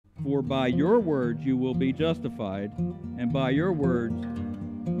For by your words you will be justified, and by your words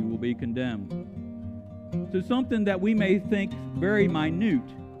you will be condemned. So something that we may think very minute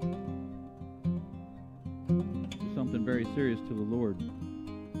is something very serious to the Lord.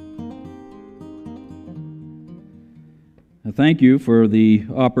 I thank you for the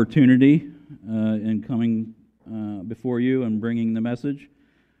opportunity in coming before you and bringing the message.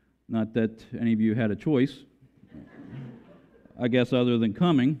 Not that any of you had a choice. I guess other than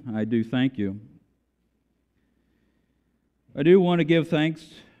coming, I do thank you. I do want to give thanks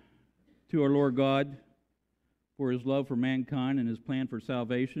to our Lord God for His love for mankind and His plan for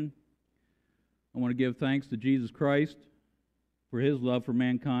salvation. I want to give thanks to Jesus Christ for His love for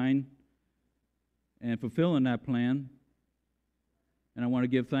mankind and fulfilling that plan. And I want to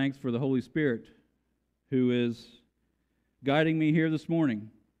give thanks for the Holy Spirit who is guiding me here this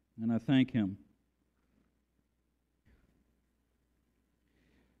morning, and I thank Him.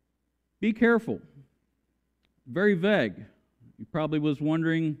 Be careful. Very vague. You probably was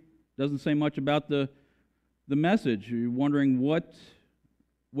wondering, doesn't say much about the message. You're wondering what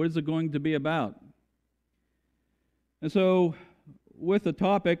is it going to be about? And so with the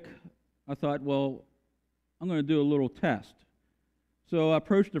topic, I thought, well, I'm going to do a little test. So I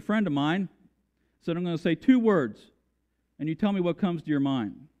approached a friend of mine, said, I'm going to say 2 words, and you tell me what comes to your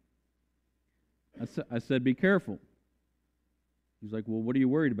mind. I said, be careful. He's like, well, what are you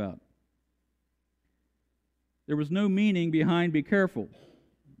worried about? There was no meaning behind be careful.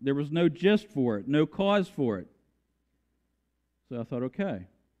 There was no gist for it, no cause for it. So I thought, okay.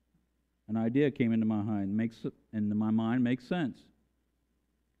 An idea came into my mind, makes sense.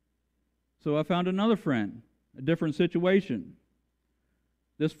 So I found another friend, a different situation.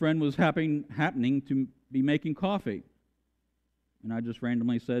 This friend was happening to be making coffee. And I just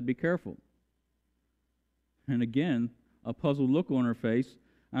randomly said, be careful. And again, a puzzled look on her face.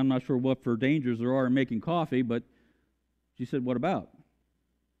 I'm not sure what for dangers there are in making coffee, but she said, what about?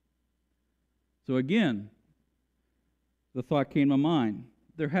 So again, the thought came to mind.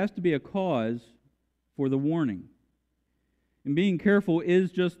 There has to be a cause for the warning. And being careful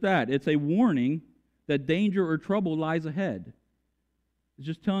is just that. It's a warning that danger or trouble lies ahead. It's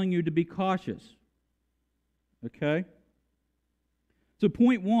just telling you to be cautious. Okay? So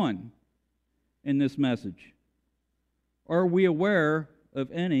point 1 in this message. Are we aware of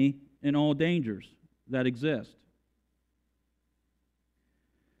any and all dangers that exist?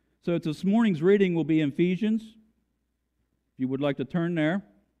 So this morning's reading will be in Ephesians. If you would like to turn there.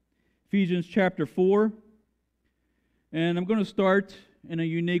 Ephesians chapter 4. And I'm going to start in a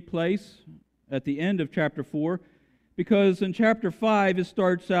unique place at the end of chapter 4, because in chapter 5 it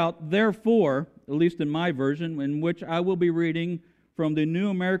starts out, therefore, at least in my version, in which I will be reading from the New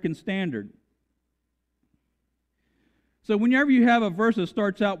American Standard. So whenever you have a verse that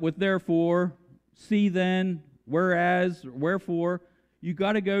starts out with therefore, see then, whereas, wherefore, you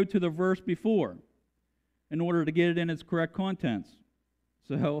got to go to the verse before in order to get it in its correct contents.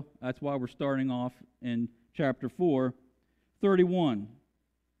 So that's why we're starting off in chapter 4, 31.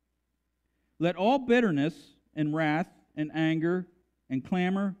 Let all bitterness and wrath and anger and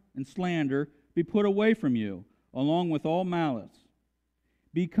clamor and slander be put away from you, along with all malice.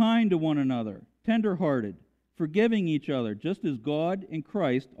 Be kind to one another, tender-hearted, forgiving each other, just as God in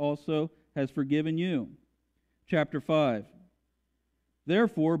Christ also has forgiven you. Chapter 5.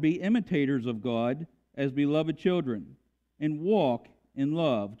 Therefore be imitators of God as beloved children, and walk in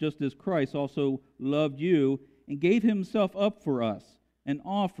love, just as Christ also loved you and gave Himself up for us, an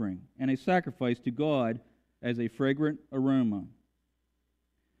offering and a sacrifice to God as a fragrant aroma.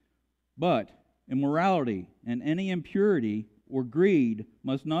 But immorality and any impurity or greed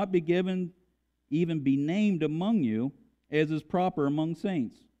must not be given, even be named among you, as is proper among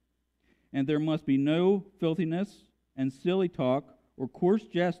saints. And there must be no filthiness and silly talk or coarse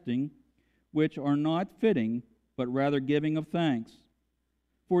jesting, which are not fitting, but rather giving of thanks.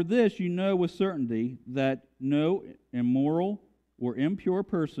 For this you know with certainty, that no immoral or impure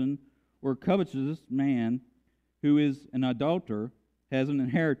person or covetous man who is an adulterer has an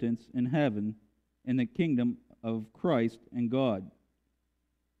inheritance in heaven, in the kingdom of Christ and God.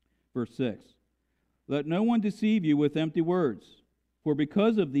 Verse 6. Let no one deceive you with empty words, for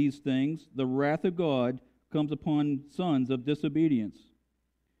because of these things the wrath of God comes upon sons of disobedience.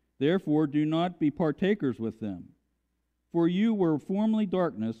 Therefore do not be partakers with them. For you were formerly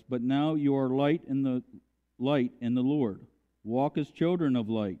darkness, but now you are light in the Lord. Walk as children of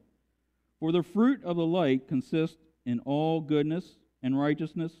light. For the fruit of the light consists in all goodness and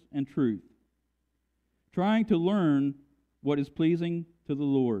righteousness and truth, trying to learn what is pleasing to the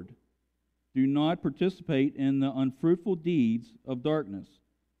Lord. Do not participate in the unfruitful deeds of darkness,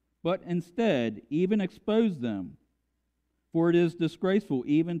 but instead even expose them. For it is disgraceful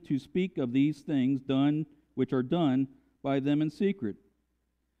even to speak of these things done which are done by them in secret.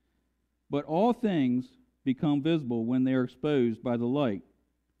 But all things become visible when they are exposed by the light.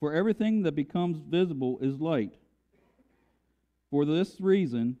 For everything that becomes visible is light. For this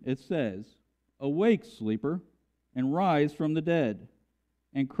reason it says, "Awake, sleeper, and rise from the dead,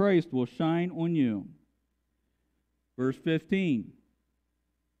 and Christ will shine on you." Verse 15.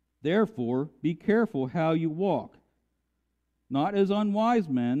 Therefore, be careful how you walk, not as unwise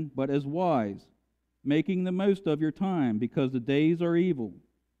men, but as wise, making the most of your time, because the days are evil.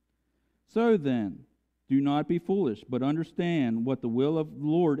 So then, do not be foolish, but understand what the will of the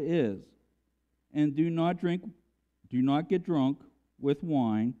Lord is. And do not get drunk with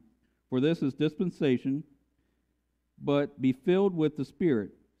wine, for this is dispensation, but be filled with the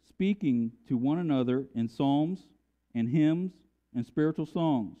Spirit, speaking to one another in psalms and hymns and spiritual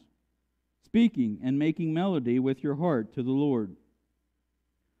songs, speaking and making melody with your heart to the Lord,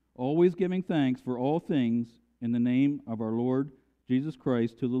 always giving thanks for all things in the name of our Lord Jesus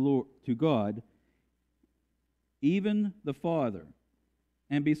Christ to God, even the Father,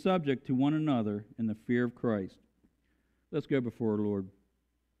 and be subject to one another in the fear of Christ. Let's go before our Lord.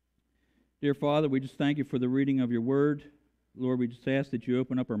 Dear Father, we just thank you for the reading of your word. Lord, we just ask that you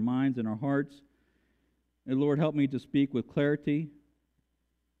open up our minds and our hearts. And Lord, help me to speak with clarity,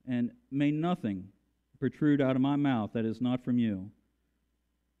 and may nothing protrude out of my mouth that is not from you.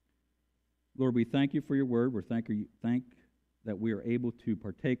 Lord, we thank you for your word. We thank that we are able to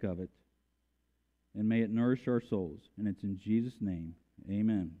partake of it, and may it nourish our souls. And it's in Jesus' name,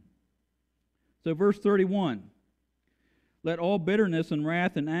 amen. So verse 31, let all bitterness and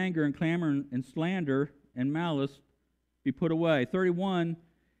wrath and anger and clamor and slander and malice be put away. 31,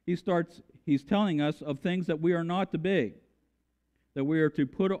 he's telling us of things that we are not to be, that we are to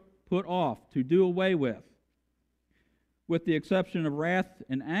put off, to do away with. With the exception of wrath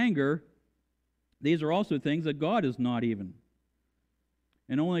and anger, these are also things that God is not even.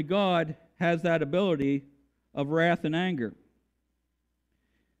 And only God has that ability of wrath and anger.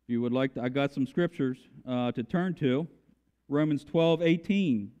 If you would like to, I got some scriptures to turn to. Romans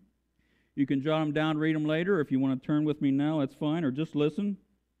 12:18. You can jot them down, read them later. If you want to turn with me now, that's fine, or just listen.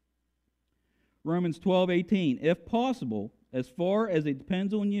 Romans 12:18. If possible, as far as it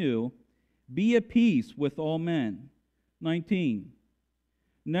depends on you, be at peace with all men. 19.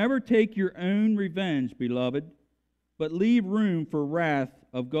 Never take your own revenge, beloved, but leave room for wrath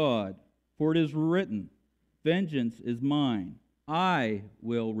of God. For it is written, vengeance is mine, I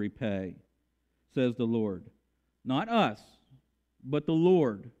will repay, says the Lord. Not us, but the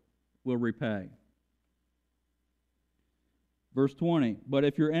Lord will repay. Verse 20, but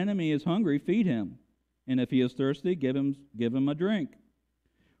if your enemy is hungry, feed him, and if he is thirsty, give him a drink.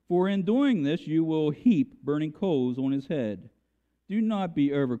 For in doing this you will heap burning coals on his head. Do not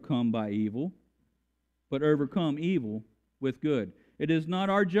be overcome by evil, but overcome evil with good. It is not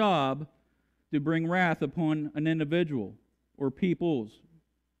our job to bring wrath upon an individual or peoples.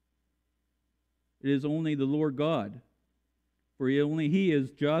 It is only the Lord God, for only He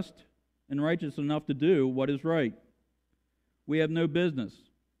is just and righteous enough to do what is right. We have no business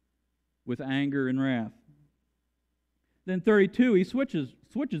with anger and wrath. Then 32, he switches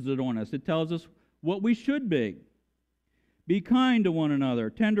it on us. It tells us what we should be. Be kind to one another,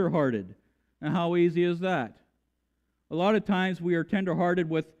 tender-hearted. Now, how easy is that? A lot of times we are tender-hearted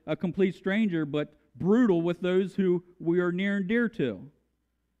with a complete stranger, but brutal with those who we are near and dear to.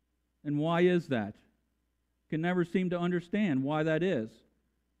 And why is that? Can never seem to understand why that is.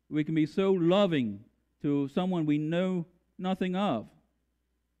 We can be so loving to someone we know nothing of.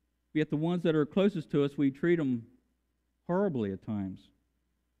 Yet the ones that are closest to us, we treat them horribly at times.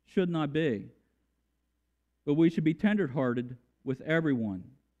 Should not be. But we should be tender-hearted with everyone.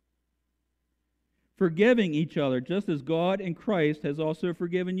 Forgiving each other, just as God in Christ has also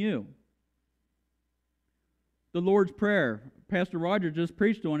forgiven you. The Lord's Prayer. Pastor Roger just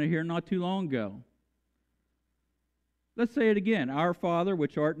preached on it here not too long ago. Let's say it again. Our Father,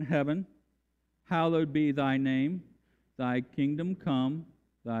 which art in heaven, hallowed be thy name. Thy kingdom come,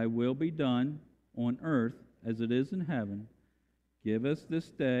 thy will be done on earth as it is in heaven. Give us this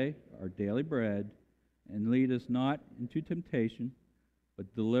day our daily bread, and lead us not into temptation,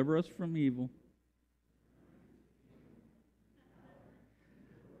 but deliver us from evil.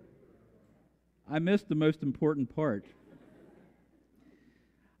 I missed the most important part.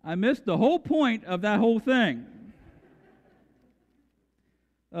 I missed the whole point of that whole thing.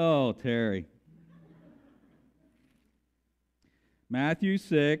 Oh, Terry. Matthew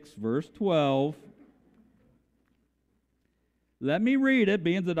 6, verse 12. Let me read it,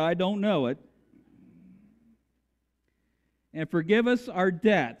 being that I don't know it. And forgive us our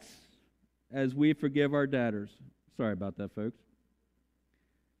debts as we forgive our debtors. Sorry about that, folks.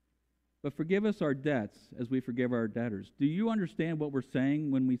 But forgive us our debts as we forgive our debtors. Do you understand what we're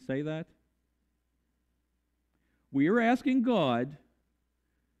saying when we say that? We are asking God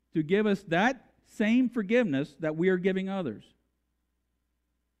to give us that same forgiveness that we are giving others.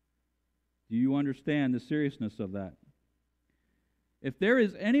 Do you understand the seriousness of that? If there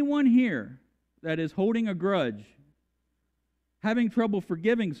is anyone here that is holding a grudge, having trouble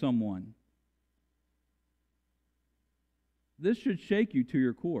forgiving someone, this should shake you to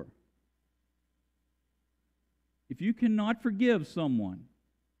your core. If you cannot forgive someone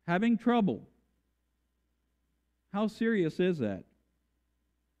having trouble, how serious is that?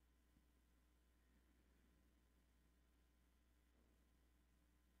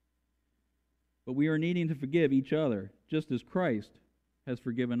 But we are needing to forgive each other, just as Christ has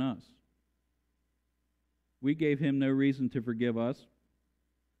forgiven us. We gave him no reason to forgive us.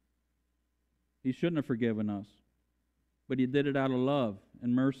 He shouldn't have forgiven us, but he did it out of love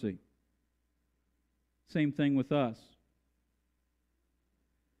and mercy. Same thing with us.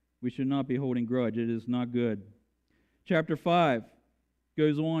 We should not be holding grudge. It is not good. Chapter 5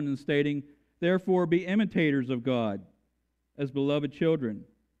 goes on in stating, "Therefore be imitators of God as beloved children,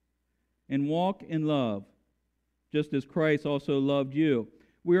 and walk in love, just as Christ also loved you."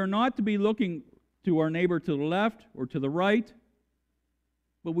 We are not to be looking to our neighbor to the left or to the right,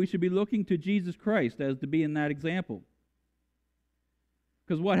 but we should be looking to Jesus Christ as to be in that example.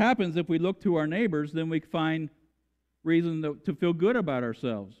 Because what happens if we look to our neighbors, then we find reason to feel good about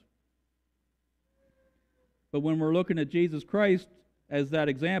ourselves. But when we're looking at Jesus Christ as that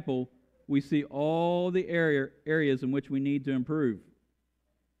example, we see all the areas in which we need to improve.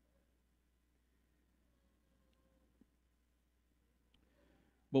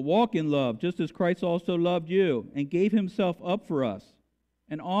 But walk in love, just as Christ also loved you and gave himself up for us,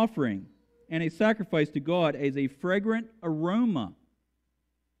 an offering and a sacrifice to God as a fragrant aroma.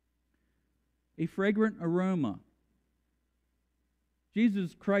 A fragrant aroma.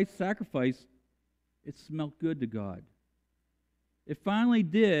 Jesus Christ's sacrifice, it smelled good to God. It finally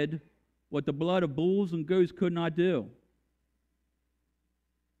did what the blood of bulls and goats could not do.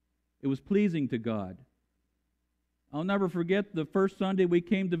 It was pleasing to God. I'll never forget the first Sunday we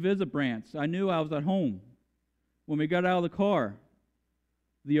came to visit Brandts. I knew I was at home. When we got out of the car,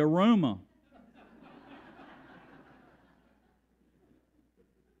 the aroma.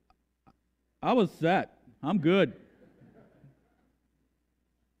 I was set. I'm good.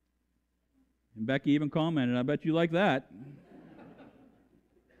 And Becky even commented, "I bet you like that."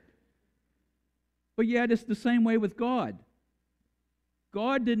 But yet it's the same way with God.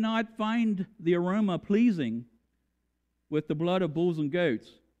 God did not find the aroma pleasing with the blood of bulls and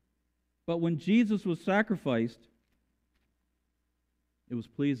goats. But when Jesus was sacrificed, it was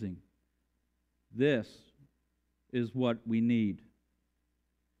pleasing. This is what we need.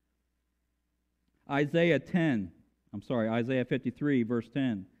 Isaiah 53, verse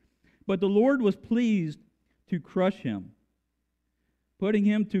 10. "But the Lord was pleased to crush him, putting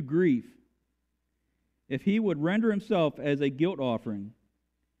him to grief. If he would render himself as a guilt offering,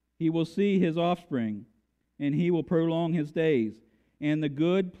 he will see his offspring, and he will prolong his days, and the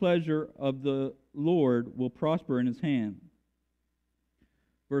good pleasure of the Lord will prosper in his hand."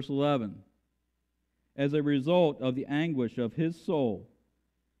 Verse 11. "As a result of the anguish of his soul,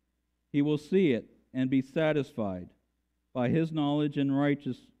 he will see it and be satisfied by his knowledge and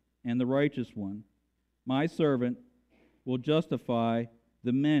the righteous one. My servant will justify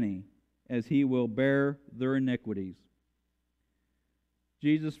the many, as he will bear their iniquities."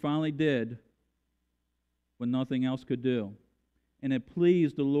 Jesus finally did when nothing else could do, and it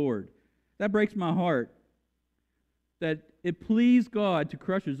pleased the Lord. That breaks my heart, that it pleased God to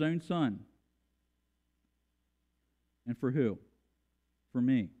crush his own son. And for who? For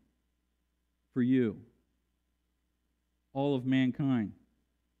me. For you. All of mankind.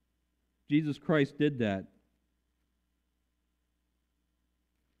 Jesus Christ did that.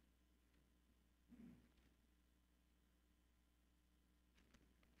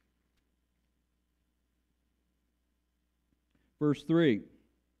 Verse 3.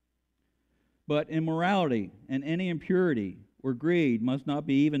 "But immorality and any impurity or greed must not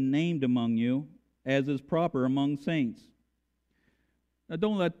be even named among you, as is proper among saints." Now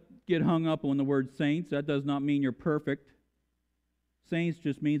don't get hung up on the word saints. That does not mean you're perfect. Saints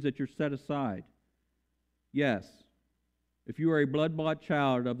just means that you're set aside. Yes, if you are a blood-bought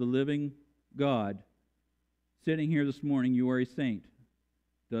child of the living God, sitting here this morning, you are a saint.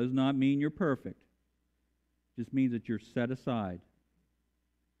 Does not mean you're perfect. just means that you're set aside.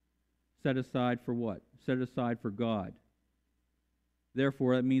 Set aside for what? Set aside for God.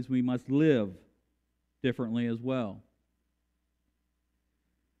 Therefore, that means we must live differently as well.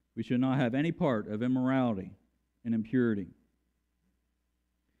 We should not have any part of immorality and impurity.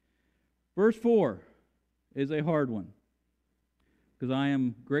 Verse 4 is a hard one, because I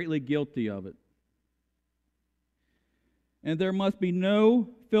am greatly guilty of it. And there must be no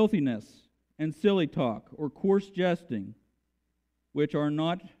filthiness and silly talk or coarse jesting, which are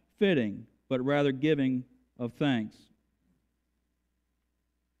not fitting, but rather giving of thanks.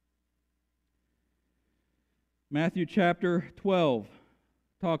 Matthew chapter 12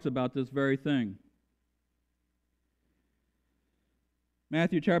 talks about this very thing.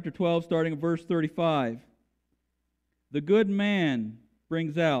 Matthew chapter 12, starting at verse 35. The good man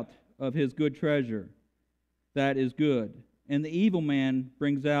brings out of his good treasure that is good, and the evil man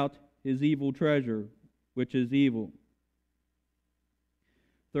brings out his evil treasure, which is evil.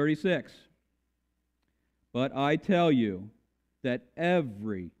 36. But I tell you that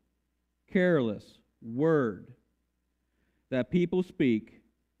every careless word that people speak,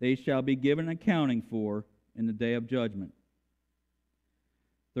 they shall be given accounting for in the day of judgment.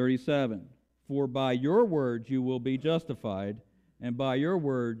 37. For by your words you will be justified, and by your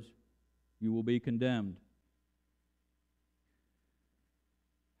words you will be condemned.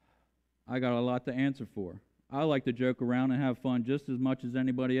 I got a lot to answer for. I like to joke around and have fun just as much as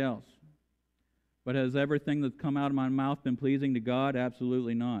anybody else. But has everything that's come out of my mouth been pleasing to God?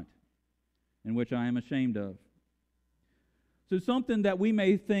 Absolutely not, in which I am ashamed of. So something that we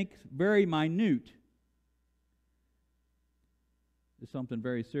may think very minute is something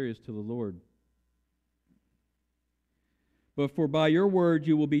very serious to the Lord. But for by your word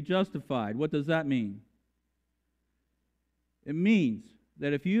you will be justified. What does that mean? It means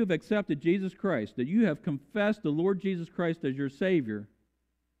that if you have accepted Jesus Christ, that you have confessed the Lord Jesus Christ as your Savior,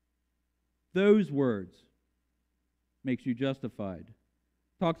 those words makes you justified.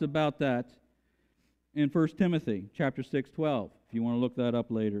 Talks about that in 1 Timothy chapter 6:12, if you want to look that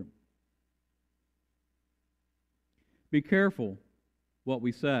up later. Be careful what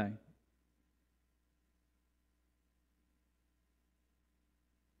we say.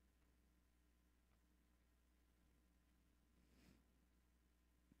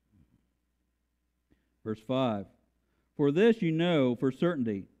 Verse 5. For this you know for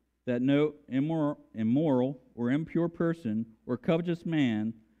certainty, that no immoral or impure person or covetous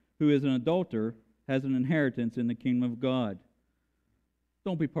man who is an adulterer has an inheritance in the kingdom of God.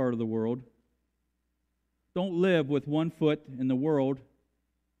 Don't be part of the world. Don't live with one foot in the world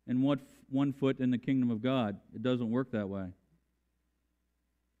and one foot in the kingdom of God. It doesn't work that way.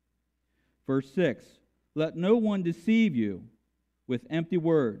 Verse 6. Let no one deceive you with empty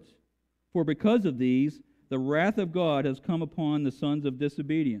words, for because of these the wrath of God has come upon the sons of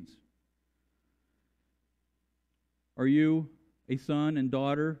disobedience. Are you a son and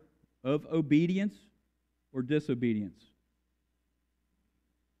daughter of obedience or disobedience?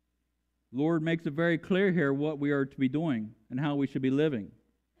 The Lord makes it very clear here what we are to be doing and how we should be living.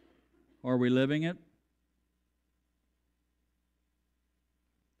 Are we living it?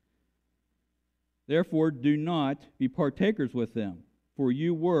 Therefore, do not be partakers with them, for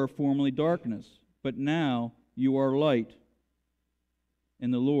you were formerly darkness, but now you are light in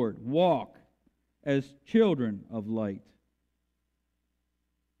the Lord. Walk as children of light.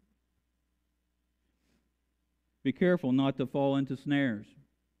 Be careful not to fall into snares.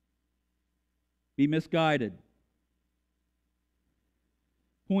 Be misguided.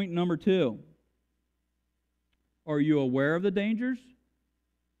 Point number 2. Are you aware of the dangers,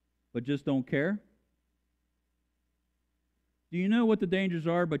 but just don't care? Do you know what the dangers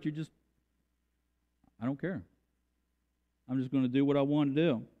are, but I don't care. I'm just going to do what I want to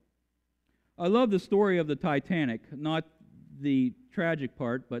do. I love the story of the Titanic, not the tragic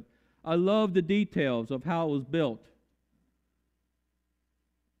part, but I love the details of how it was built.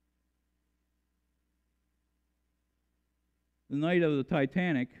 The night of the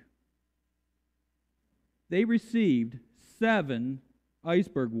Titanic, they received 7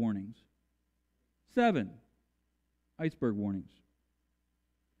 iceberg warnings. 7 iceberg warnings.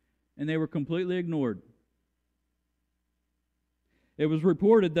 And they were completely ignored. It was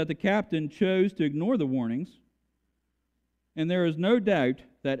reported that the captain chose to ignore the warnings, and there is no doubt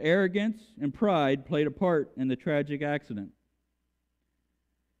that arrogance and pride played a part in the tragic accident.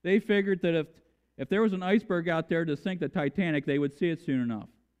 They figured that if there was an iceberg out there to sink the Titanic, they would see it soon enough.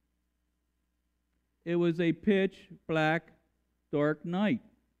 It was a pitch black, dark night.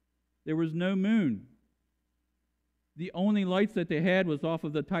 There was no moon. The only lights that they had was off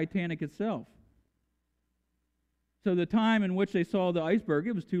of the Titanic itself. So the time in which they saw the iceberg,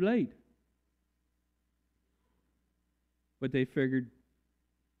 it was too late. But they figured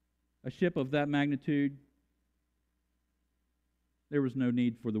a ship of that magnitude, there was no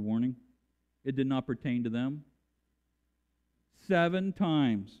need for the warning. It did not pertain to them. 7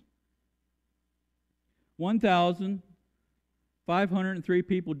 times. 1,503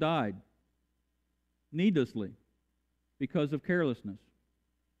 people died needlessly because of carelessness.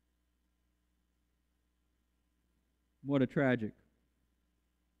 What a tragic.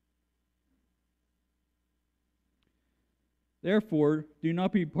 Therefore, do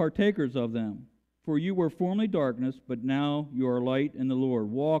not be partakers of them. For you were formerly darkness, but now you are light in the Lord.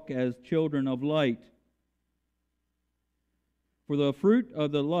 Walk as children of light. For the fruit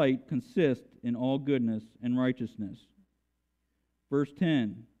of the light consists in all goodness and righteousness. Verse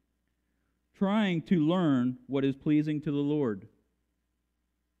 10. Trying to learn what is pleasing to the Lord.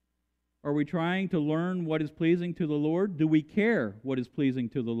 Are we trying to learn what is pleasing to the Lord? Do we care what is pleasing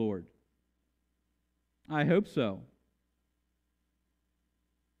to the Lord? I hope so.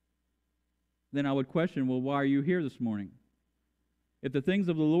 Then I would question, well, why are you here this morning? If the things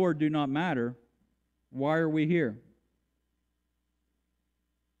of the Lord do not matter, why are we here?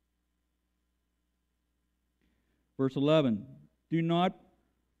 Verse 11, do not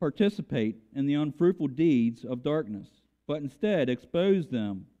participate in the unfruitful deeds of darkness, but instead expose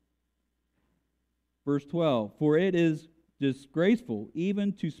them. Verse 12, for it is disgraceful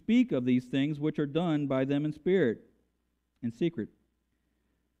even to speak of these things which are done by them in secret.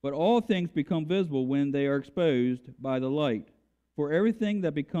 But all things become visible when they are exposed by the light. For everything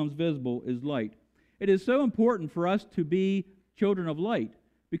that becomes visible is light. It is so important for us to be children of light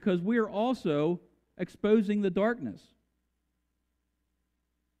because we are also exposing the darkness.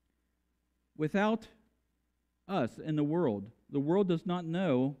 Without us in the world does not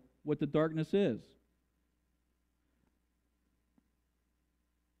know what the darkness is.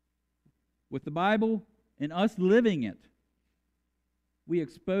 With the Bible and us living it, we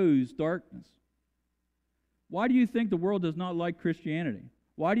expose darkness. Why do you think the world does not like Christianity?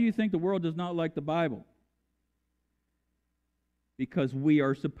 Why do you think the world does not like the Bible? Because we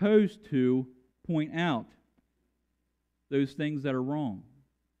are supposed to point out those things that are wrong.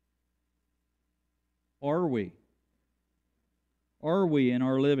 Are we? Are we in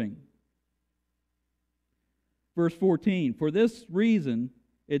our living? Verse 14, for this reason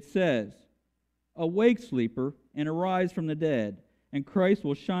it says, awake, sleeper, and arise from the dead, and Christ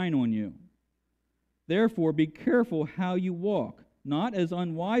will shine on you. Therefore be careful how you walk, not as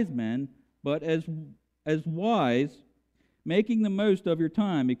unwise men, but as wise, making the most of your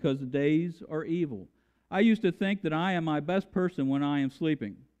time, because the days are evil. I used to think that I am my best person when I am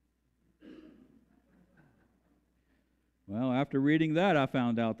sleeping. Well, after reading that, I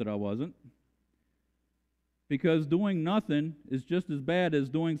found out that I wasn't. Because doing nothing is just as bad as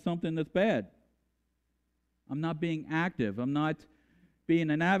doing something that's bad. I'm not being active. I'm not being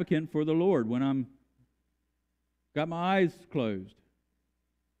an advocate for the Lord when I'm got my eyes closed.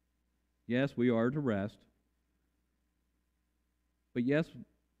 Yes, we are to rest. But yes,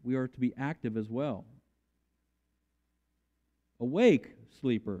 we are to be active as well. Awake,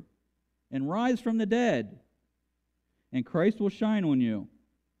 sleeper, and rise from the dead, and Christ will shine on you.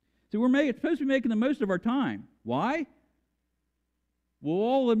 See, we're supposed to be making the most of our time. Why? We'll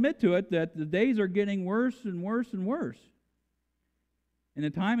all admit to it that the days are getting worse and worse and worse. And the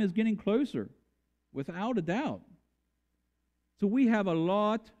time is getting closer, without a doubt. So we have a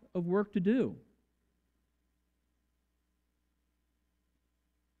lot of work to do.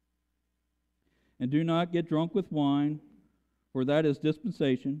 And do not get drunk with wine, for that is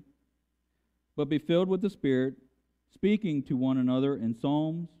dispensation, but be filled with the Spirit, speaking to one another in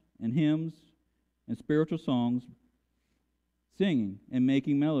psalms and hymns and spiritual songs, singing and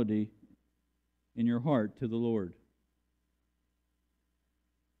making melody in your heart to the Lord.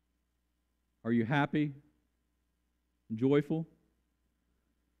 Are you happy, joyful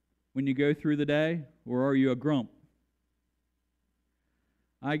when you go through the day, or are you a grump?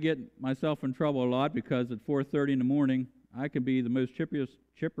 I get myself in trouble a lot because at 4:30 in the morning, I can be the most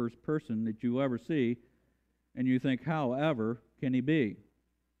chipperest person that you'll ever see, and you think, however can he be?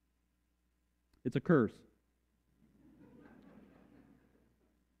 It's a curse.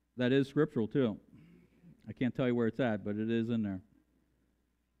 That is scriptural too. I can't tell you where it's at, but it is in there.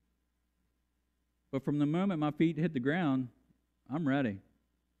 But from the moment my feet hit the ground, I'm ready.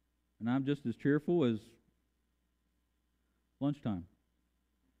 And I'm just as cheerful as lunchtime.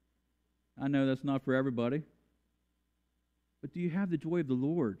 I know that's not for everybody. But do you have the joy of the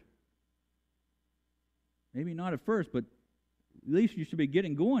Lord? Maybe not at first, but at least you should be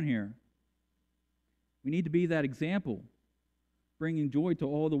getting going here. We need to be that example, bringing joy to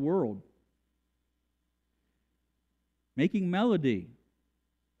all the world. Making melody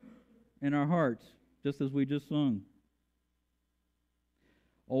in our hearts, just as we just sung.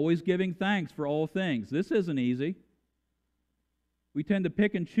 Always giving thanks for all things. This isn't easy. We tend to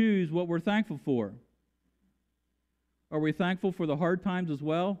pick and choose what we're thankful for. Are we thankful for the hard times as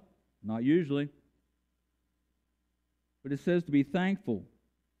well? Not usually. But it says to be thankful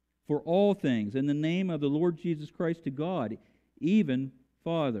for all things in the name of the Lord Jesus Christ to God, even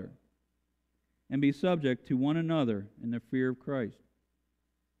Father, and be subject to one another in the fear of Christ.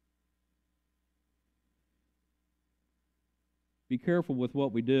 Be careful with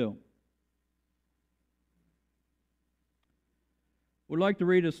what we do. Would like to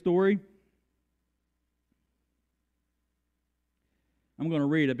read a story. I'm going to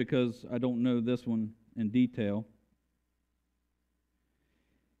read it because I don't know this one in detail.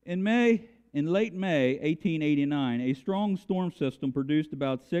 In late May 1889, a strong storm system produced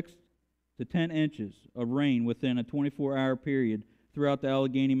about 6 to 10 inches of rain within a 24-hour period throughout the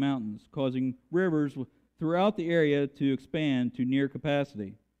Allegheny Mountains, causing rivers throughout the area to expand to near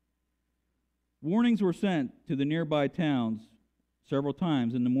capacity. Warnings were sent to the nearby towns several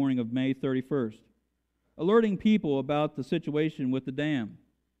times in the morning of May 31st, alerting people about the situation with the dam.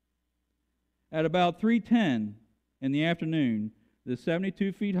 At about 3:10 in the afternoon, the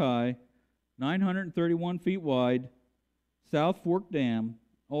 72 feet high, 931 feet wide South Fork Dam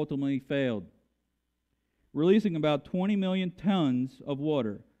ultimately failed, releasing about 20 million tons of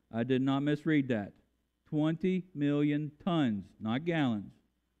water. I did not misread that. 20 million tons, not gallons.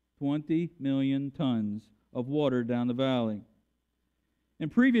 20 million tons of water down the valley. In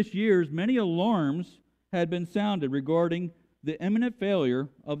previous years, many alarms had been sounded regarding the imminent failure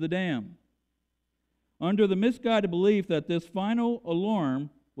of the dam. Under the misguided belief that this final alarm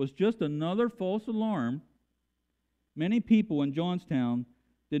was just another false alarm, many people in Johnstown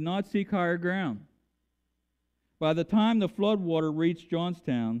did not seek higher ground. By the time the flood water reached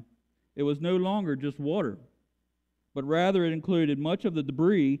Johnstown, it was no longer just water, but rather it included much of the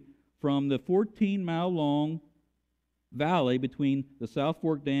debris from the 14-mile-long valley between the South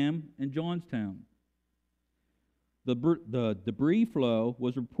Fork Dam and Johnstown. The debris flow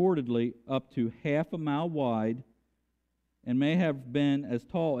was reportedly up to half a mile wide and may have been as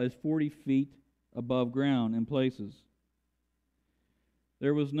tall as 40 feet above ground in places.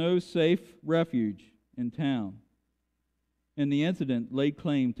 There was no safe refuge in town, and the incident laid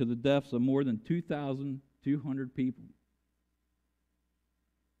claim to the deaths of more than 2,200 people.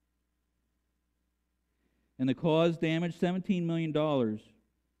 And the cause damaged $17 million.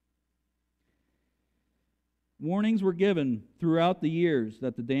 Warnings were given throughout the years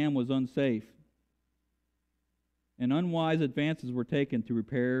that the dam was unsafe, and unwise advances were taken to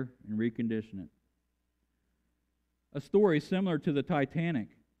repair and recondition it. A story similar to the Titanic.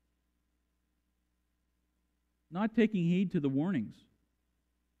 Not taking heed to the warnings.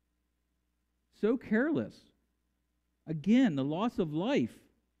 So careless. Again, the loss of life.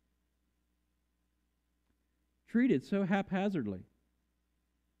 Treated so haphazardly.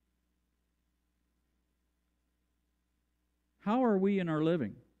 How are we in our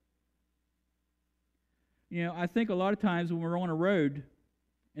living? You know, I think a lot of times when we're on a road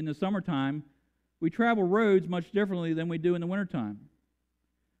in the summertime, we travel roads much differently than we do in the wintertime.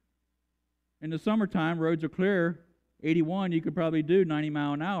 In the summertime, roads are clear. 81, you could probably do 90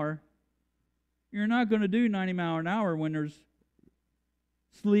 mile an hour. You're not going to do 90 mile an hour when there's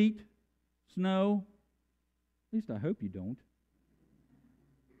sleet, snow. At least I hope you don't.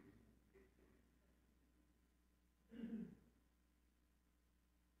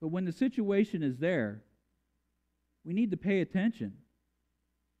 But when the situation is there, we need to pay attention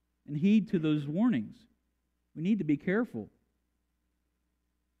and heed to those warnings. We need to be careful.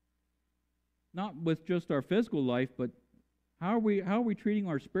 Not with just our physical life, but how are we treating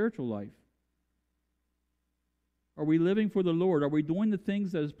our spiritual life? Are we living for the Lord? Are we doing the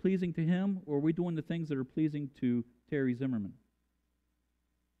things that is pleasing to Him, or are we doing the things that are pleasing to Terry Zimmerman?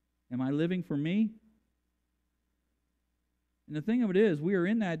 Am I living for me? And the thing of it is, we are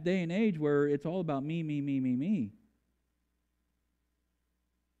in that day and age where it's all about me, me, me, me, me.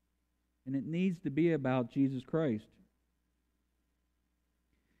 And it needs to be about Jesus Christ.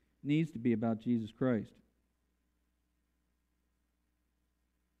 It needs to be about Jesus Christ.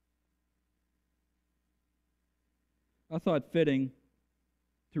 I thought fitting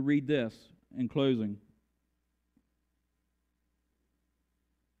to read this in closing.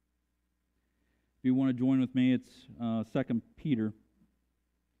 If you want to join with me, it's 2 Peter.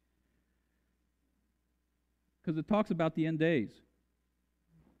 Because it talks about the end days.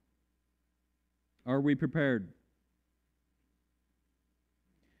 Are we prepared?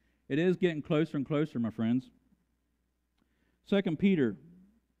 It is getting closer and closer, my friends. 2 Peter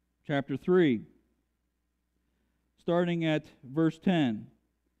chapter 3, starting at verse 10.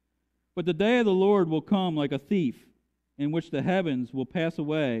 But the day of the Lord will come like a thief, in which the heavens will pass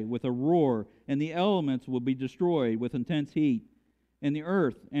away with a roar, and the elements will be destroyed with intense heat, and the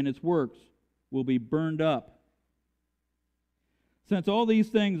earth and its works will be burned up. Since all these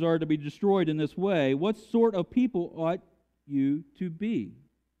things are to be destroyed in this way, what sort of people ought you to be?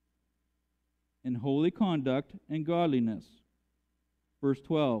 In holy conduct and godliness. Verse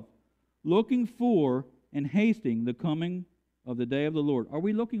 12. Looking for and hasting the coming of the day of the Lord. Are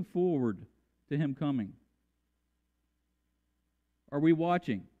we looking forward to Him coming? Are we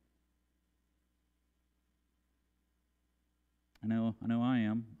watching? I know I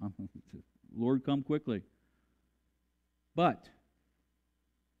am. Lord, come quickly. But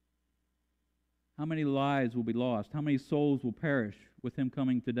how many lives will be lost? How many souls will perish with Him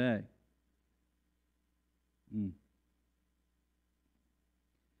coming today?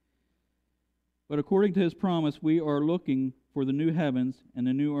 But according to His promise, we are looking for the new heavens and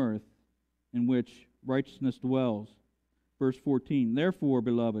the new earth in which righteousness dwells. Verse 14, therefore,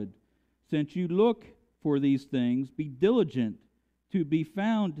 beloved, since you look for these things, be diligent to be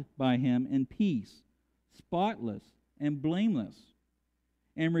found by Him in peace, spotless and blameless,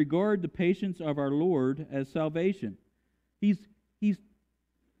 and regard the patience of our Lord as salvation. He's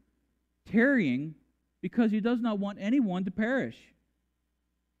tarrying because He does not want anyone to perish.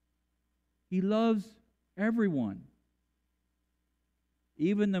 He loves everyone,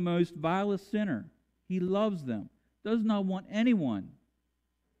 even the most vilest sinner. He loves them, does not want anyone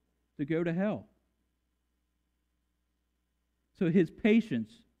to go to hell. So His patience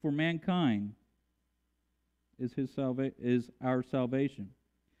for mankind is our salvation.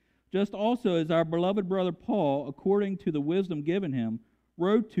 Just also as our beloved brother Paul, according to the wisdom given him,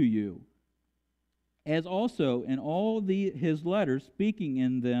 wrote to you, as also in all his letters, speaking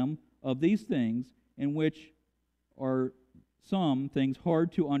in them of these things, in which are some things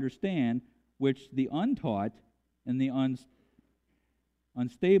hard to understand, which the untaught and the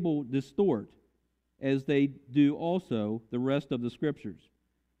unstable distort, as they do also the rest of the Scriptures.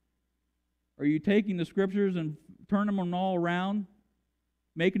 Are you taking the Scriptures and turning them all around,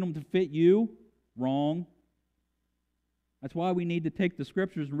 making them to fit you? Wrong. That's why we need to take the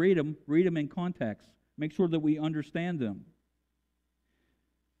Scriptures and read them in context. Make sure that we understand them.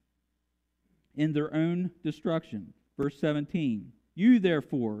 In their own destruction. Verse 17. You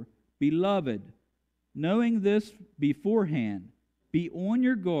therefore, beloved, knowing this beforehand, be on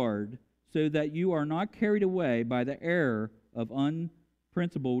your guard, so that you are not carried away by the error of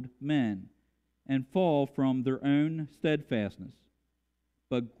unprincipled men, and fall from their own steadfastness,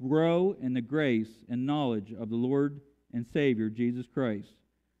 but grow in the grace and knowledge of the Lord and Savior Jesus Christ.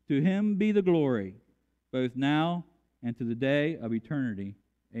 To Him be the glory, both now and to the day of eternity.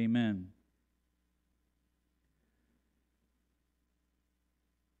 Amen.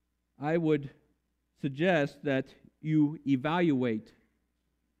 I would suggest that you evaluate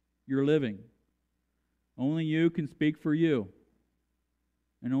your living. Only you can speak for you,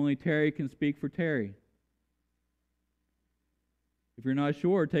 and only Terry can speak for Terry. If you're not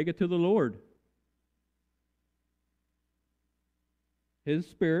sure, take it to the Lord. His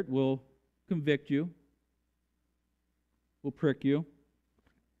Spirit will convict you, will prick you.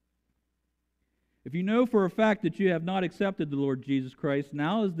 If you know for a fact that you have not accepted the Lord Jesus Christ,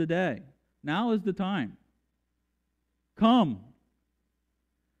 now is the day. Now is the time. Come.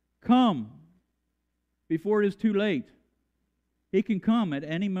 Come before it is too late. He can come at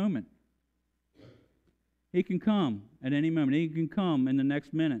any moment. He can come at any moment. He can come in the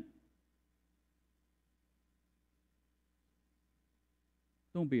next minute.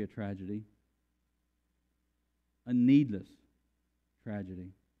 Don't be a tragedy. A needless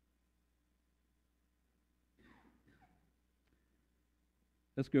tragedy.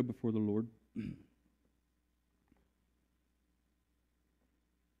 Let's go before the Lord.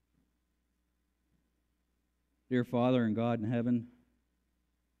 Dear Father and God in heaven,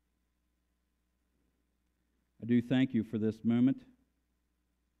 I do thank you for this moment.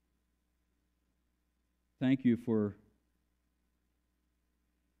 Thank you for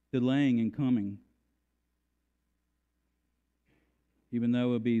delaying in coming, even though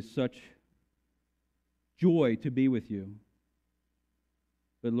it would be such joy to be with you.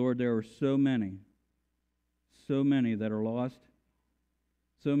 But Lord, there are so many that are lost,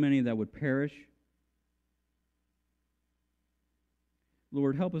 so many that would perish.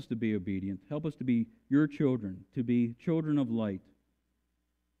 Lord, help us to be obedient. Help us to be your children, to be children of light.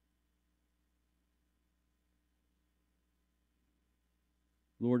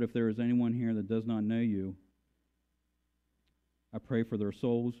 Lord, if there is anyone here that does not know you, I pray for their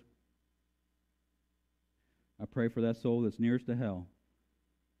souls. I pray for that soul that's nearest to hell.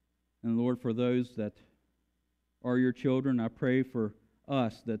 And Lord, for those that are your children, I pray for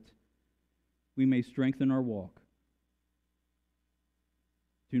us that we may strengthen our walk,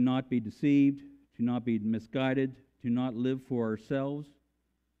 to not be deceived, to not be misguided, to not live for ourselves.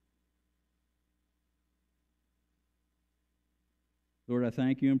 Lord, I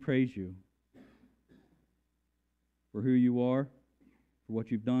thank you and praise you for who you are, for what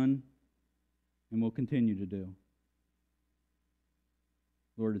you've done, and will continue to do.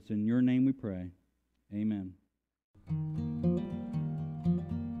 Lord, it's in your name we pray. Amen.